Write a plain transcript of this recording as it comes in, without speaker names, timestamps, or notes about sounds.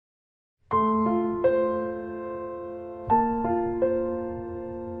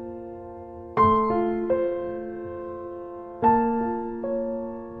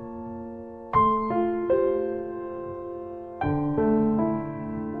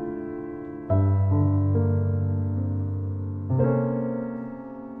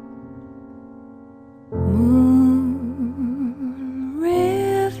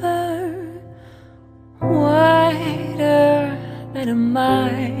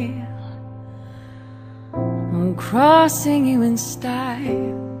I'm crossing you in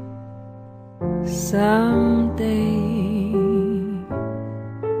style someday.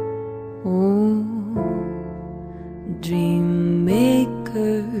 Oh, dream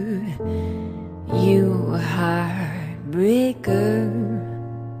maker, you heartbreaker,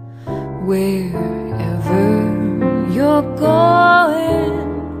 wherever you're going,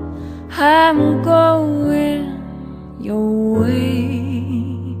 I'm going your way.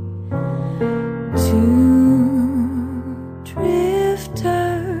 Two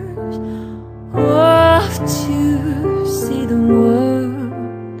drifters off to see the world.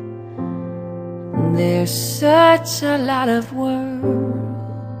 There's such a lot of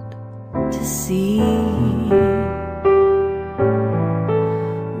world to see.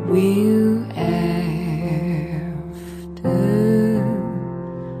 We're after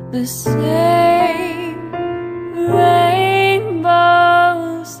the same rainbows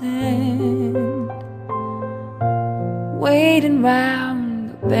and waiting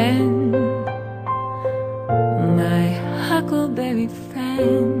round the bend, my huckleberry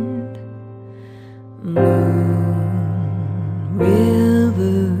friend. Moon,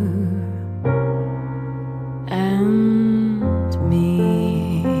 river, and me.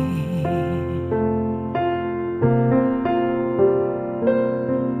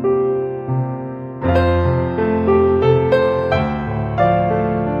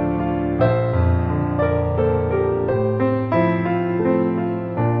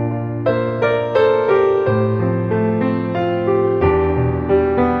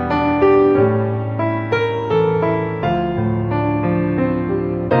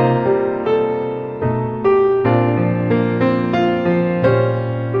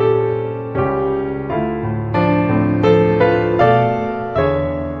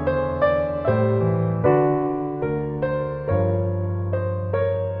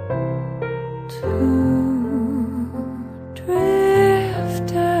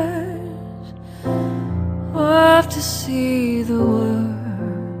 To see the world,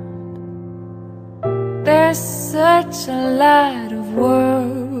 there's such a lot of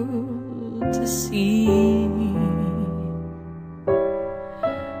world to see.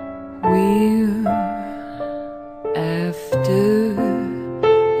 We're after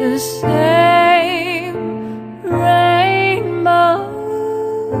the same rainbows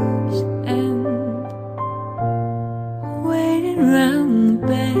and waiting round the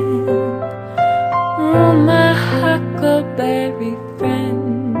bend. Oh, my huckleberry friend.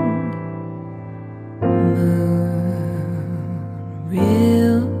 Moon,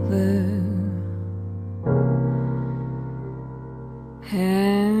 river,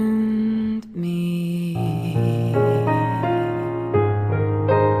 and